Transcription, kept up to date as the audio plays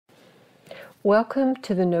Welcome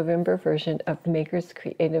to the November version of Makers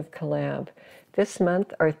Creative Collab. This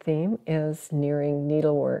month our theme is Nearing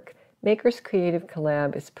Needlework. Makers Creative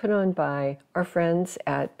Collab is put on by our friends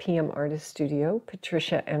at PM Artist Studio,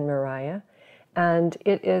 Patricia and Mariah, and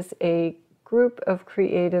it is a group of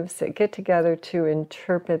creatives that get together to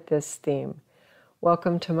interpret this theme.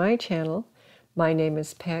 Welcome to my channel. My name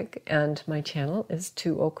is Peg and my channel is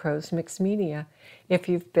Two Old Crows Mixed Media. If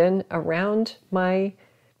you've been around my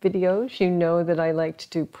videos, you know that I like to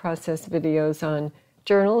do process videos on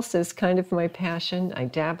journals. Is kind of my passion. I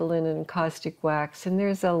dabble in encaustic wax, and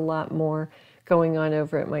there's a lot more going on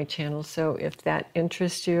over at my channel. So if that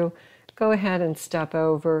interests you, go ahead and stop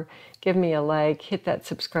over, give me a like, hit that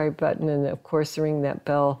subscribe button, and of course ring that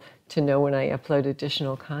bell to know when I upload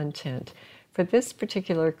additional content. For this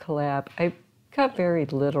particular collab, I got very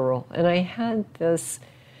literal, and I had this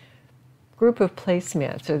group of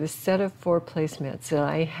placemats, or this set of 4 placemats that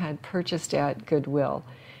I had purchased at Goodwill.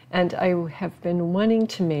 And I have been wanting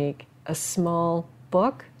to make a small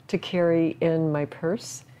book to carry in my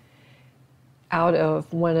purse out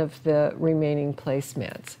of one of the remaining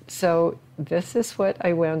placemats. So this is what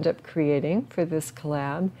I wound up creating for this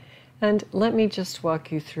collab, and let me just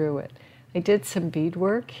walk you through it. I did some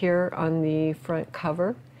beadwork here on the front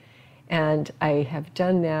cover, and I have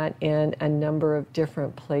done that in a number of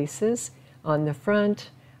different places. On the front,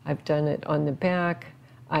 I've done it on the back,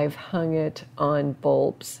 I've hung it on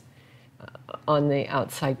bulbs on the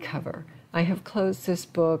outside cover. I have closed this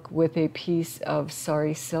book with a piece of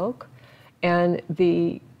sari silk, and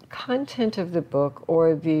the content of the book,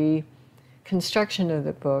 or the construction of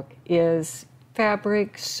the book, is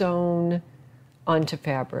fabric sewn onto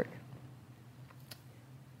fabric.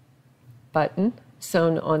 Button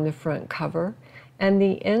sewn on the front cover. And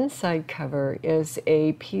the inside cover is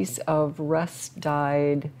a piece of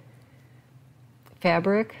rust-dyed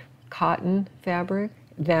fabric, cotton fabric,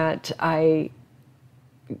 that I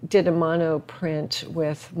did a mono print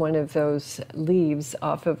with one of those leaves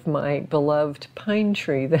off of my beloved pine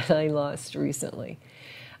tree that I lost recently.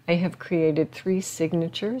 I have created 3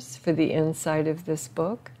 signatures for the inside of this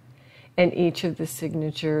book, and each of the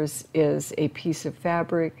signatures is a piece of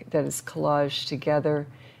fabric that is collaged together.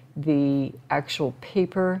 The actual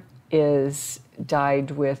paper is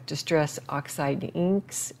dyed with Distress Oxide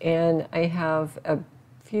inks, and I have a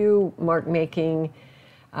few mark making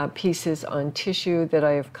pieces on tissue that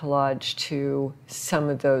I have collaged to some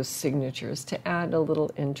of those signatures to add a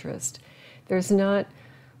little interest. There's not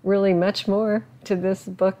really much more to this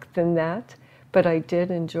book than that, but I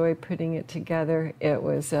did enjoy putting it together. It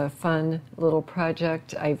was a fun little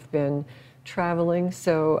project. I've been traveling,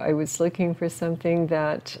 so I was looking for something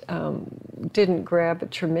that didn't grab a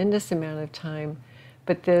tremendous amount of time,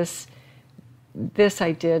 but this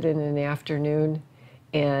I did in an afternoon,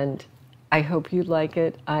 and I hope you like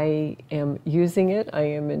it. I am using it, I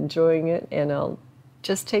am enjoying it, and I'll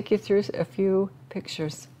just take you through a few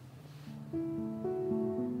pictures.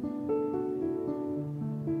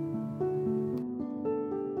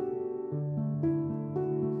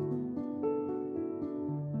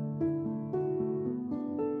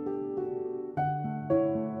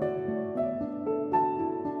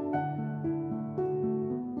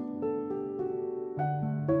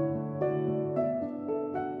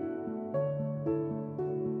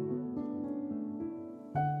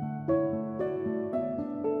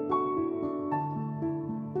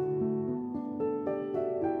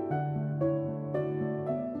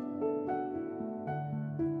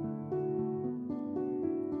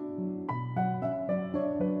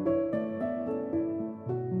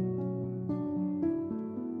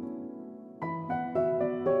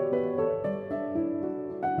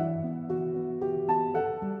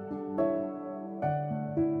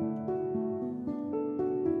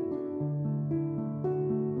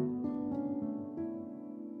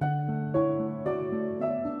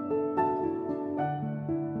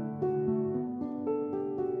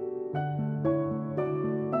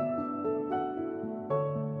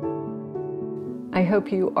 I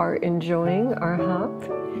hope you are enjoying our hop.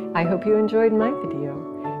 I hope you enjoyed my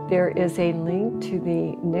video. There is a link to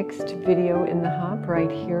the next video in the hop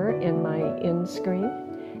right here in my end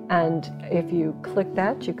screen. And if you click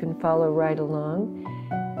that, you can follow right along.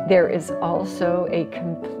 There is also a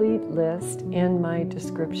complete list in my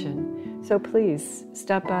description. So please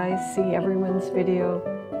stop by, see everyone's video,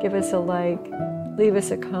 give us a like, leave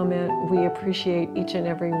us a comment. We appreciate each and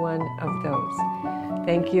every one of those.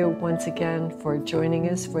 Thank you once again for joining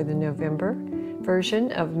us for the November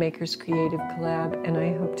version of Makers Creative Collab, and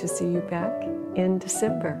I hope to see you back in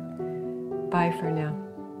December. Bye for now.